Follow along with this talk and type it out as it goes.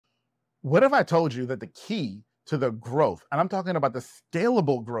What if I told you that the key to the growth, and I'm talking about the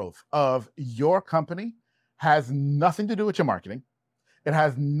scalable growth of your company, has nothing to do with your marketing? It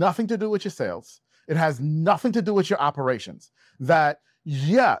has nothing to do with your sales. It has nothing to do with your operations. That,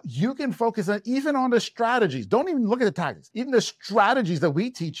 yeah, you can focus on even on the strategies. Don't even look at the tactics. Even the strategies that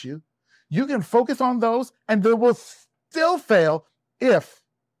we teach you, you can focus on those and they will still fail if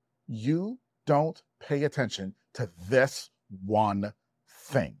you don't pay attention to this one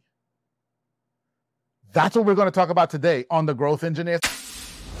thing. That's what we're going to talk about today on the Growth Engineers.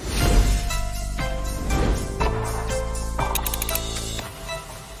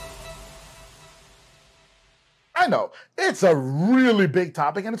 I know it's a really big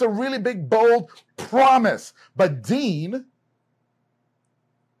topic and it's a really big, bold promise. But Dean,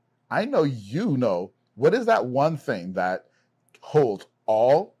 I know you know, what is that one thing that holds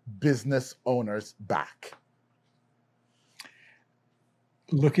all business owners back?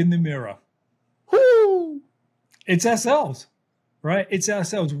 Look in the mirror. Woo! It's ourselves, right? It's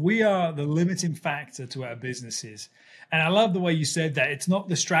ourselves. We are the limiting factor to our businesses. And I love the way you said that. It's not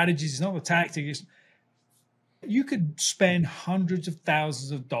the strategies, it's not the tactics. You could spend hundreds of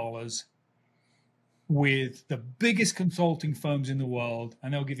thousands of dollars with the biggest consulting firms in the world,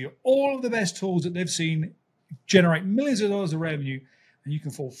 and they'll give you all of the best tools that they've seen, generate millions of dollars of revenue, and you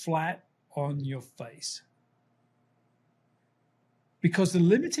can fall flat on your face. Because the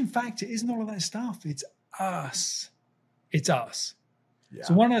limiting factor isn't all of that stuff. It's us. It's us. Yeah.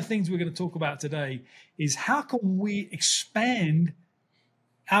 So one of the things we're going to talk about today is how can we expand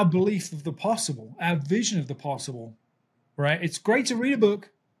our belief of the possible, our vision of the possible, right? It's great to read a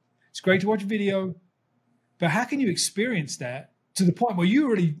book. It's great to watch a video. But how can you experience that to the point where you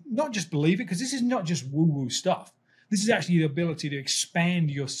really not just believe it, because this is not just woo-woo stuff. This is actually the ability to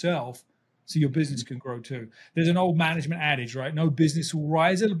expand yourself so your business can grow too. There's an old management adage, right? No business will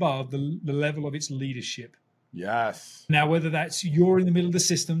rise above the level of its leadership. Yes. Now, whether that's you're in the middle of the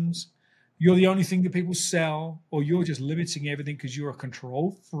systems, you're the only thing that people sell, or you're just limiting everything because you're a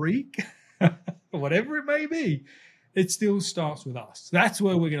control freak, whatever it may be, it still starts with us. That's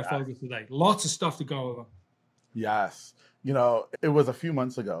where we're going to focus today. Lots of stuff to go over. Yes. You know, it was a few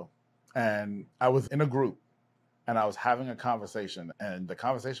months ago, and I was in a group, and I was having a conversation, and the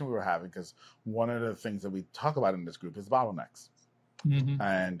conversation we were having, because one of the things that we talk about in this group is bottlenecks. Mm-hmm.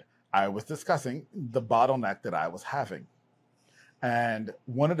 And I was discussing the bottleneck that I was having. And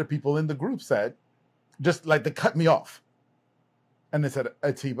one of the people in the group said, just like they cut me off. And they said,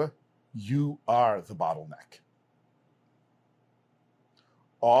 Atiba, you are the bottleneck.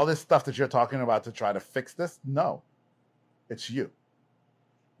 All this stuff that you're talking about to try to fix this, no, it's you.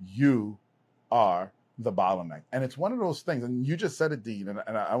 You are the bottleneck. And it's one of those things, and you just said it, Dean,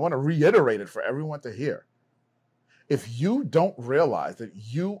 and I want to reiterate it for everyone to hear. If you don't realize that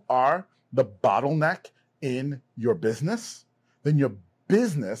you are the bottleneck in your business, then your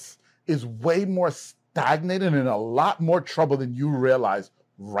business is way more stagnated and in a lot more trouble than you realize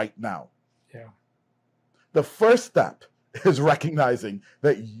right now. Yeah. The first step is recognizing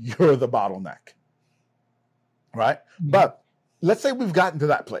that you're the bottleneck, right? Mm-hmm. But let's say we've gotten to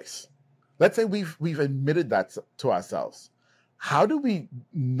that place. Let's say we've admitted that to ourselves. How do we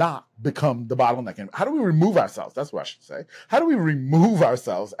not become the bottleneck? And how do we remove ourselves? That's what I should say. How do we remove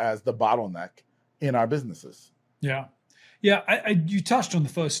ourselves as the bottleneck in our businesses? Yeah. Yeah, you touched on the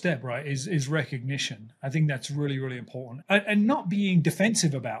first step, right, is recognition. I think that's really, really important. And not being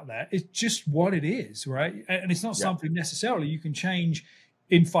defensive about that. It's just what it is, right? And it's not something necessarily you can change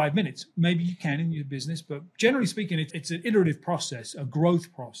in 5 minutes. Maybe you can in your business, but generally speaking, it's an iterative process, a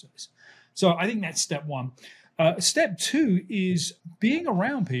growth process. So I think that's step one. Step two is being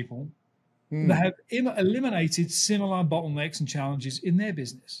around people that have eliminated similar bottlenecks and challenges in their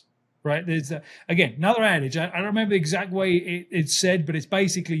business. Right. There's again another adage. I don't remember the exact way it's said, but it's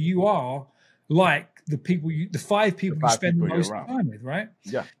basically you are like the five people you spend the most time with, right?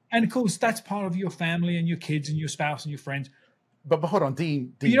 Yeah. And of course, that's part of your family and your kids and your spouse and your friends. But hold on,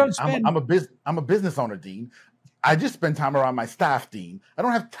 Dean. You don't spend. I'm a business owner, Dean. I just spend time around my staff, Dean. I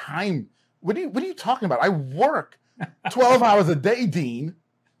don't have time. What are you talking about? I work 12 hours a day, Dean.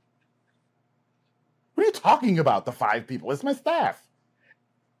 What are you talking about? The 5 people? It's my staff.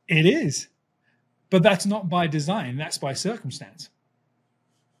 It is, but that's not by design. That's by circumstance.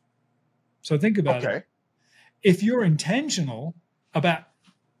 So think about it. If you're intentional about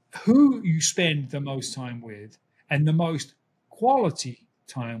who you spend the most time with and the most quality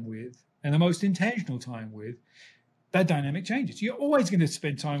time with and the most intentional time with, that dynamic changes. You're always going to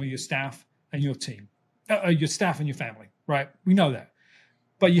spend time with your staff and your team, your staff and your family, right? We know that.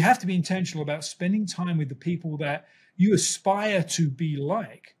 But you have to be intentional about spending time with the people that you aspire to be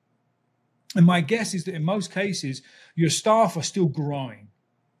like. And my guess is that in most cases, your staff are still growing,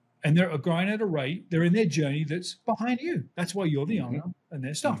 and they're growing at a rate. They're in their journey that's behind you. That's why you're the owner and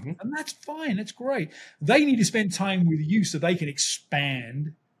their staff. And that's fine. That's great. They need to spend time with you so they can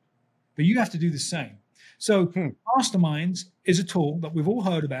expand, but you have to do the same. So Masterminds is a tool that we've all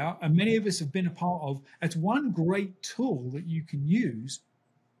heard about, and many of us have been a part of. It's one great tool that you can use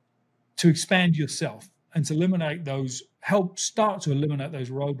to expand yourself and to eliminate those, help start to eliminate those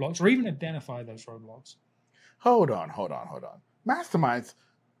roadblocks, or even identify those roadblocks. Hold on. Masterminds,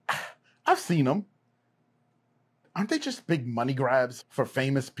 I've seen them. Aren't they just big money grabs for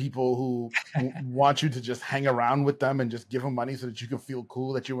famous people who want you to just hang around with them and just give them money so that you can feel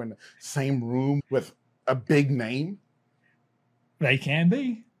cool that you're in the same room with a big name? They can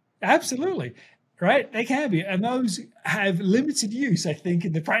be. Absolutely. Right? They can be. And those have limited use, I think,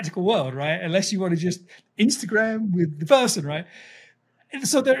 in the practical world, right? Unless you want to just Instagram with the person, right? And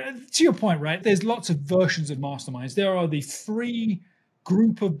so there, to your point, right? There's lots of versions of masterminds. There are the free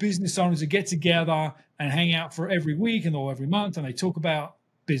group of business owners that get together and hang out for every week or every month, and they talk about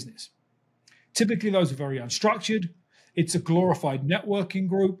business. Typically, those are very unstructured. It's a glorified networking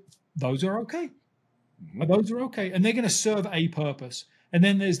group. Those are okay. Those are okay. And they're going to serve a purpose. And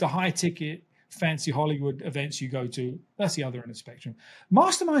then there's the high ticket, fancy Hollywood events you go to. That's the other end of the spectrum.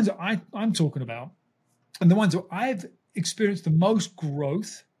 Masterminds that I'm talking about, and the ones that I've experienced the most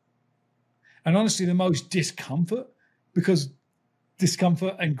growth and honestly the most discomfort, because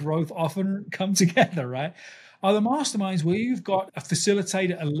discomfort and growth often come together, right? Are the masterminds where you've got a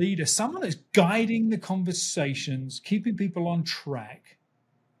facilitator, a leader, someone that's guiding the conversations, keeping people on track.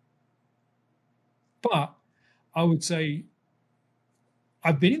 But I would say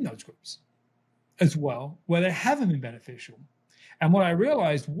I've been in those groups as well, where they haven't been beneficial. And what I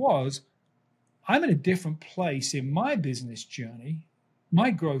realized was I'm in a different place in my business journey,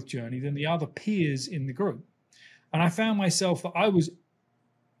 my growth journey, than the other peers in the group. And I found myself that I was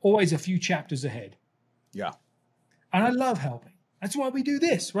always a few chapters ahead. Yeah. And I love helping. That's why we do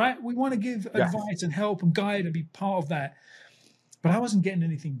this, right? We want to give advice and help and guide and be part of that. But I wasn't getting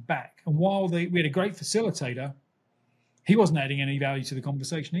anything back. And while we had a great facilitator, he wasn't adding any value to the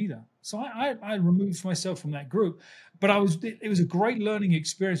conversation either. So I removed myself from that group. But it was a great learning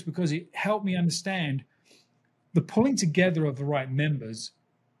experience because it helped me understand the pulling together of the right members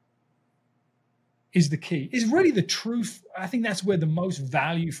is the key. Is really the truth. I think that's where the most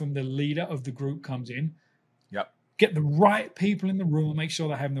value from the leader of the group comes in. Yep. Get the right people in the room and make sure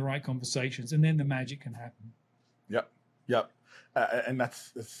they're having the right conversations, and then the magic can happen. Yep. And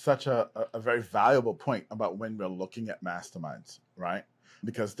that's such a very valuable point about when we're looking at masterminds, right?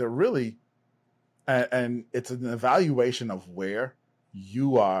 Because they're really, and it's an evaluation of where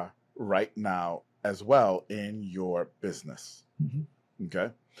you are right now as well in your business. Okay.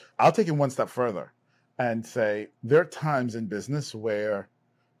 I'll take it one step further and say there are times in business where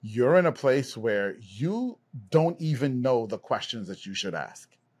you're in a place where you don't even know the questions that you should ask.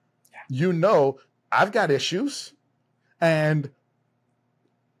 You know, I've got issues and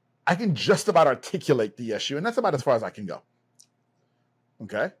I can just about articulate the issue, and that's about as far as I can go.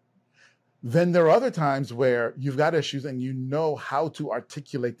 Okay. Then there are other times where you've got issues and you know how to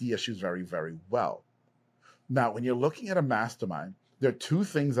articulate the issues very, very well. Now, when you're looking at a mastermind, there are two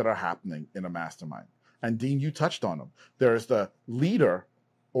things that are happening in a mastermind. And Dean, you touched on them. There's the leader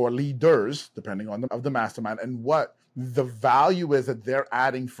or leaders, depending on the mastermind, and what the value is that they're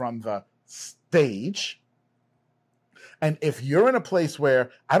adding from the stage. And if you're in a place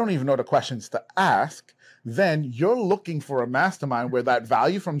where I don't even know the questions to ask, then you're looking for a mastermind where that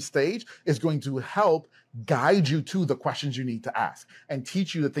value from stage is going to help guide you to the questions you need to ask and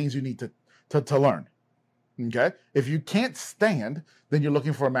teach you the things you need to learn. Okay. If you can't stand, then you're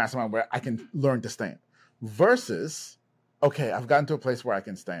looking for a mastermind where I can learn to stand versus, okay, I've gotten to a place where I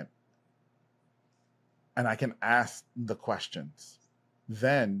can stand and I can ask the questions.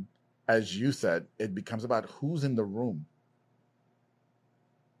 Then, as you said, it becomes about who's in the room.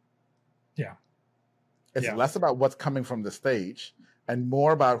 Yeah. It's less about what's coming from the stage and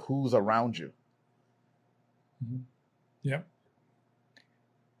more about who's around you. Yeah.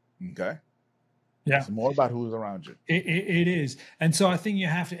 Okay. Yeah. It's more about who's around you. It is. And so I think you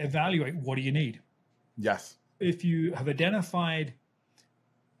have to evaluate, what do you need? Yes. If you have identified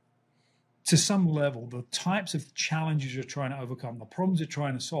to some level the types of challenges you're trying to overcome, the problems you're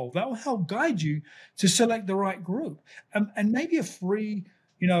trying to solve, that will help guide you to select the right group. And maybe a free,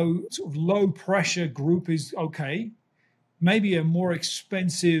 sort of low pressure group is okay. Maybe a more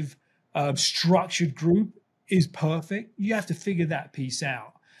expensive, structured group is perfect. You have to figure that piece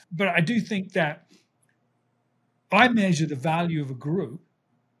out. But I do think that I measure the value of a group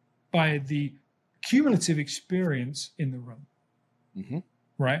by the cumulative experience in the room, Mm-hmm.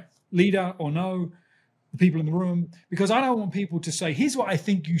 right? Leader or no, the people in the room, because I don't want people to say, here's what I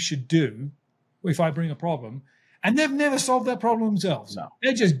think you should do if I bring a problem, and they've never solved that problem themselves. No.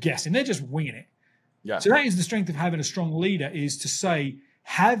 They're just guessing. They're just winging it. Yeah. So that is the strength of having a strong leader, is to say,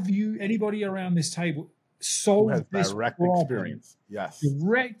 have you, anybody around this table, solved this direct problem? experience. Yes.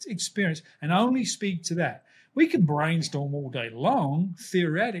 Direct experience, and only speak to that. We can brainstorm all day long,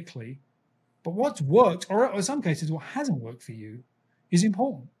 theoretically, but what's worked, or in some cases, what hasn't worked for you, is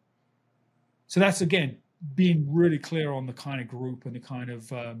important. So that's, again, being really clear on the kind of group and the kind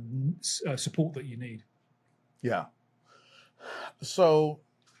of support that you need. Yeah. So,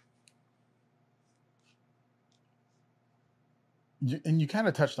 you kind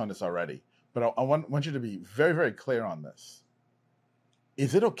of touched on this already, but I want you to be very, very clear on this.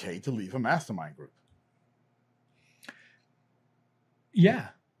 Is it okay to leave a mastermind group? Yeah.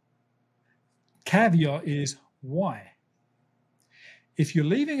 Caveat is why. If you're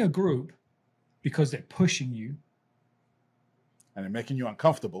leaving a group because they're pushing you, and they're making you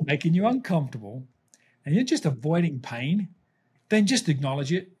uncomfortable, and you're just avoiding pain, then just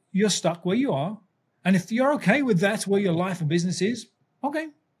acknowledge it. You're stuck where you are. And if you're okay with that's where your life and business is, okay,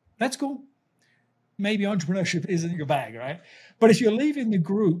 that's cool. Maybe entrepreneurship isn't your bag, right? But if you're leaving the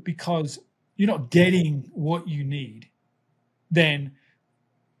group because you're not getting what you need, then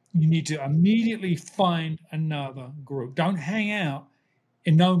you need to immediately find another group. Don't hang out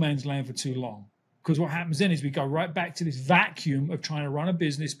in no man's land for too long. Because what happens then is we go right back to this vacuum of trying to run a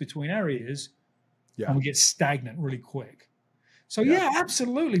business between areas, and we get stagnant really quick. So yeah,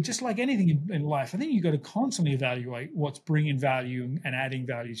 absolutely. Just like anything in life, I think you've got to constantly evaluate what's bringing value and adding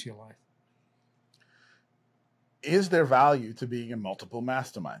value to your life. Is there value to being in multiple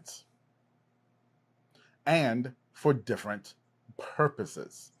masterminds? And for different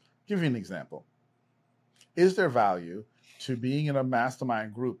purposes. I'll give you an example. Is there value to being in a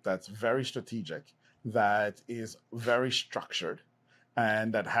mastermind group that's very strategic, that is very structured,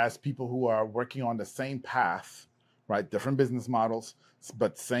 and that has people who are working on the same path, right? Different business models,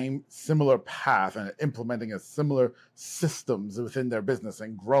 but similar path, and implementing a similar systems within their business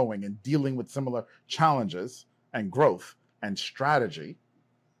and growing and dealing with similar challenges and growth and strategy?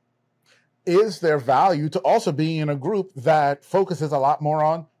 Is there value to also being in a group that focuses a lot more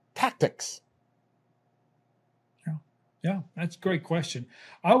on tactics? Yeah, that's a great question.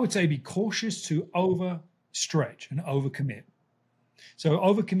 I would say be cautious to overstretch and overcommit. So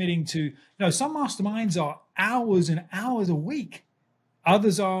overcommitting to, some masterminds are hours and hours a week.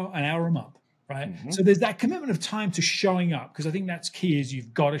 Others are an hour a month, right? Mm-hmm. So there's that commitment of time to showing up, because I think that's key, is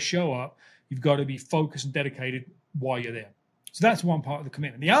you've got to show up. You've got to be focused and dedicated while you're there. So that's one part of the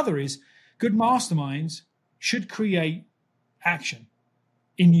commitment. The other is good masterminds should create action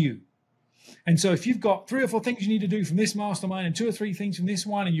in you. And so if you've got 3 or 4 things you need to do from this mastermind and 2 or 3 things from this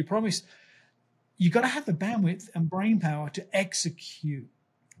one, and you promise, you've got to have the bandwidth and brain power to execute.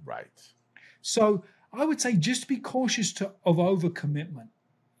 Right. So I would say just be cautious of overcommitment.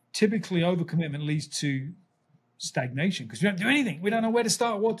 Typically, overcommitment leads to stagnation because we don't do anything. We don't know where to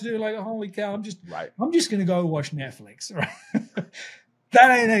start, what to do. Like, holy cow, I'm just going to go watch Netflix. Right?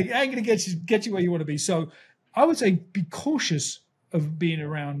 That ain't going to get you where you want to be. So I would say be cautious of being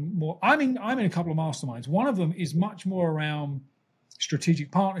around more. I'm in a couple of masterminds. One of them is much more around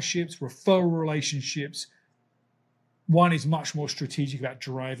strategic partnerships, referral relationships. One is much more strategic about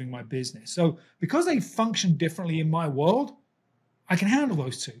driving my business. So because they function differently in my world, I can handle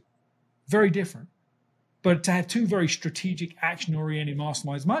those two. Very different. But to have 2 very strategic, action-oriented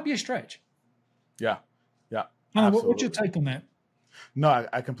masterminds might be a stretch. Yeah. What's your take on that? No,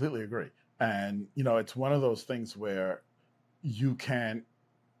 I completely agree. And, it's one of those things where you can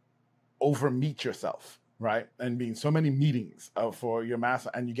over-meet yourself, right? And being so many meetings for your master,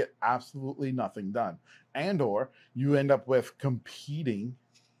 and you get absolutely nothing done. And or you end up with competing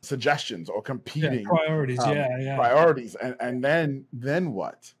suggestions or competing priorities. Priorities. And then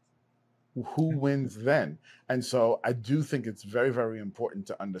what? Who wins then? And so I do think it's very, very important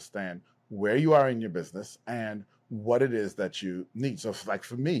to understand where you are in your business and what it is that you need. So like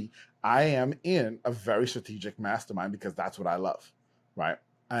for me, I am in a very strategic mastermind because that's what I love, right?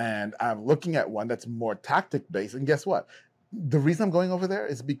 And I'm looking at one that's more tactic based. And guess what? The reason I'm going over there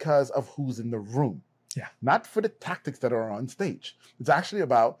is because of who's in the room. Yeah. Not for the tactics that are on stage. It's actually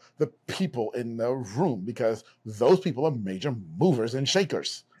about the people in the room, because those people are major movers and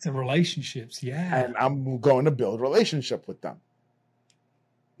shakers. It's the relationships. Yeah. And I'm going to build relationship with them.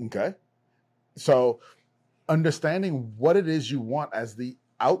 Okay. So understanding what it is you want as the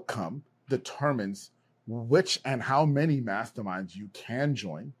outcome determines which and how many masterminds you can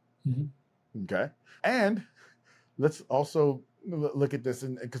join Mhm. Okay. And let's also look at this,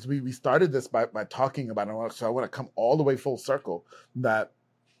 and because we started this by talking about it, so I want to come all the way full circle that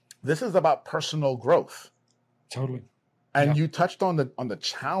this is about personal growth. Totally. And Yeah. you touched on the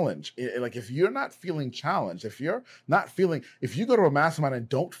challenge. Like if you're not feeling challenged, if you go to a mastermind and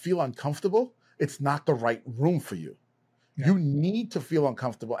don't feel uncomfortable, it's not the right room for you. Yeah. You need to feel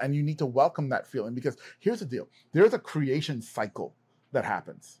uncomfortable, and you need to welcome that feeling, because here's the deal. There's a creation cycle that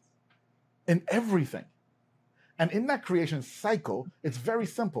happens in everything. And in that creation cycle, it's very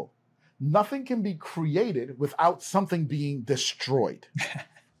simple. Nothing can be created without something being destroyed.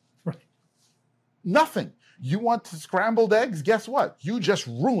 Right. Nothing. You want scrambled eggs? Guess what? You just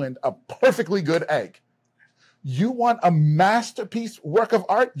ruined a perfectly good egg. You want a masterpiece work of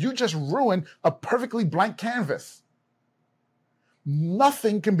art? You just ruined a perfectly blank canvas.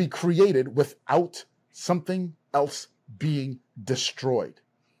 Nothing can be created without something else being destroyed.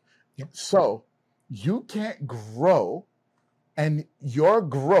 Yep. So you can't grow, and your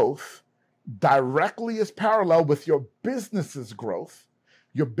growth directly is parallel with your business's growth.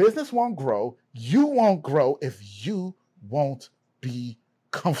 Your business won't grow. You won't grow if you won't be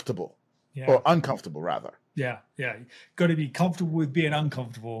comfortable, or uncomfortable, rather. Yeah. Got to be comfortable with being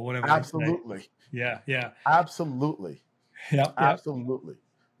uncomfortable, or whatever. Absolutely. Yeah. Absolutely. Yeah. Absolutely.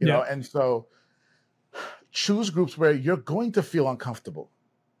 You know, and so choose groups where you're going to feel uncomfortable.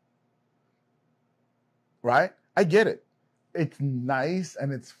 Right? I get it. It's nice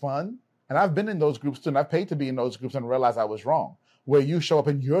and it's fun. And I've been in those groups too, and I've paid to be in those groups and realize I was wrong, where you show up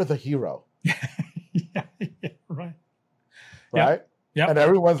and you're the hero. Right. Right? Yeah. And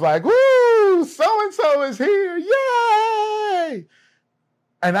everyone's like, woo, so-and-so is here. Yay!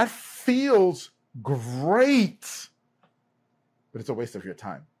 And that feels great. But it's a waste of your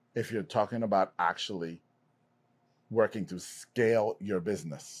time if you're talking about actually working to scale your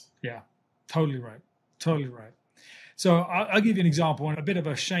business. Yeah. Totally right. Totally right. So I'll give you an example, and a bit of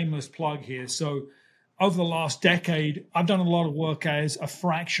a shameless plug here. So over the last decade, I've done a lot of work as a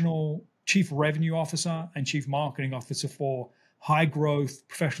fractional chief revenue officer and chief marketing officer for high growth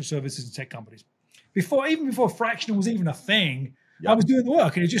professional services and tech companies. Even before fractional was even a thing, I was doing the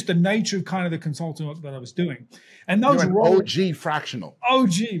work, and it's just the nature of kind of the consulting work that I was doing. And those roles, OG fractional.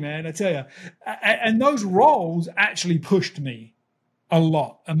 OG, man, I tell you. And those roles actually pushed me a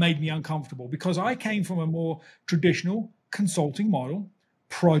lot and made me uncomfortable, because I came from a more traditional consulting model: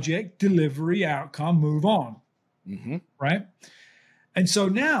 project, delivery, outcome, move on. Mm-hmm. Right? And so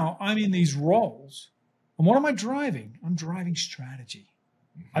now I'm in these roles. And what am I driving? I'm driving strategy.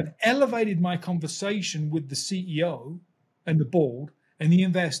 Mm-hmm. I've elevated my conversation with the CEO and the board and the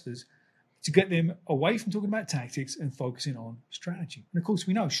investors to get them away from talking about tactics and focusing on strategy. And of course,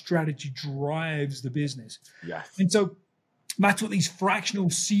 we know strategy drives the business. Yes. And so that's what these fractional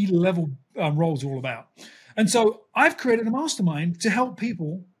C-level roles are all about. And so I've created a mastermind to help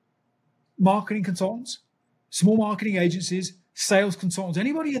people, marketing consultants, small marketing agencies, sales consultants,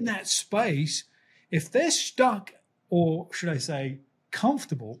 anybody in that space, if they're stuck, or should I say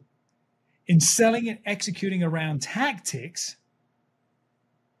comfortable, in selling and executing around tactics,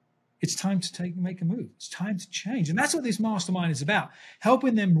 it's time to make a move. It's time to change. And that's what this mastermind is about,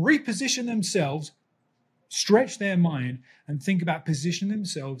 helping them reposition themselves, stretch their mind, and think about positioning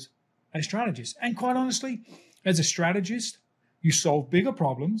themselves as strategists. And quite honestly, as a strategist, you solve bigger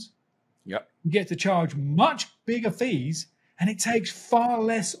problems. Yep. You get to charge much bigger fees, and it takes far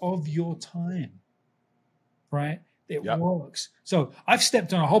less of your time. Right? It works. So I've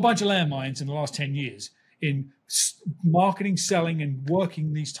stepped on a whole bunch of landmines in the last 10 years in marketing, selling, and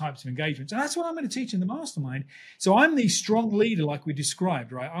working these types of engagements. And that's what I'm going to teach in the mastermind. So I'm the strong leader, like we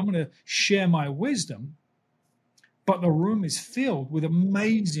described, right? I'm going to share my wisdom, but the room is filled with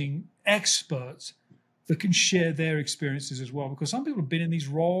amazing experts that can share their experiences as well. Because some people have been in these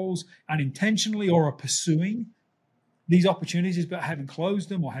roles unintentionally, or are pursuing these opportunities but haven't closed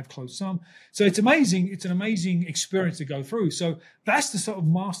them, or have closed some. So it's amazing. It's an amazing experience to go through. So that's the sort of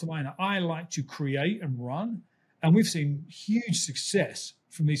mastermind that I like to create and run. And we've seen huge success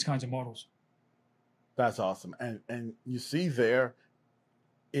from these kinds of models. That's awesome. And you see there,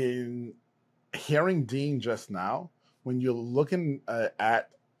 in hearing Dean just now, when you're looking at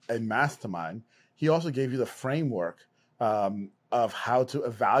a mastermind, he also gave you the framework of how to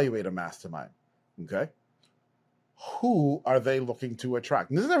evaluate a mastermind. Okay. Who are they looking to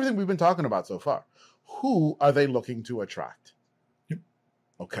attract? And this is everything we've been talking about so far. Who are they looking to attract? Yep.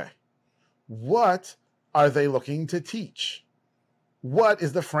 Okay. What are they looking to teach? What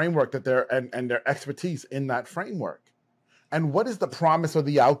is the framework that and their expertise in that framework? And what is the promise or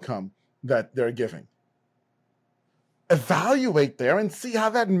the outcome that they're giving? evaluate there and see how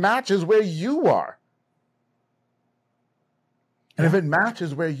that matches where you are. And if it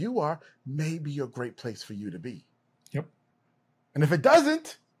matches where you are, maybe a great place for you to be. Yep. And if it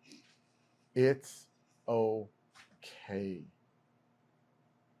doesn't, it's okay.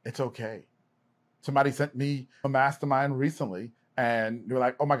 It's okay. Somebody sent me a mastermind recently, and they were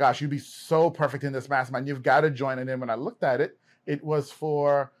like, oh my gosh, you'd be so perfect in this mastermind. You've got to join. And then when I looked at it, it was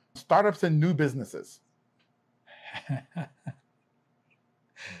for startups and new businesses.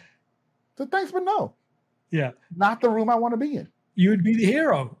 So thanks, but no. Yeah. Not the room I want to be in. You would be the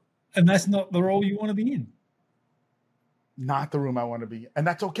hero, and that's not the role you want to be in. Not the room I want to be in. And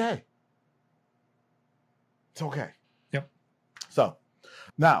that's okay. It's okay. Yep. So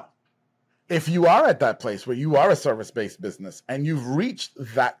now, if you are at that place where you are a service-based business and you've reached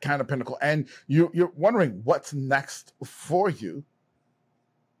that kind of pinnacle and you're wondering what's next for you,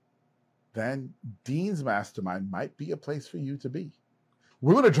 then Dean's Mastermind might be a place for you to be.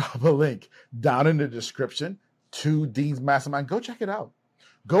 We're going to drop a link down in the description to Dean's Mastermind. Go check it out.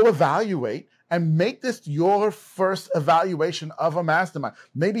 Go evaluate and make this your first evaluation of a mastermind.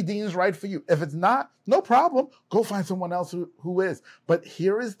 Maybe Dean's right for you. If it's not, no problem. Go find someone else who is. But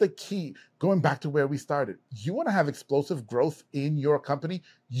here is the key, going back to where we started. You want to have explosive growth in your company?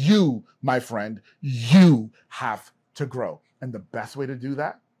 You, my friend, you have to grow. And the best way to do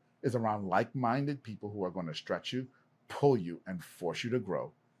that is around like-minded people who are going to stretch you, pull you, and force you to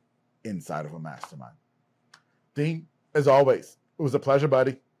grow inside of a mastermind. Dean, as always, it was a pleasure,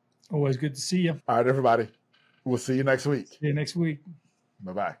 buddy. Always good to see you. All right, everybody. We'll see you next week. See you next week.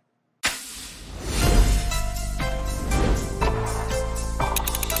 Bye-bye.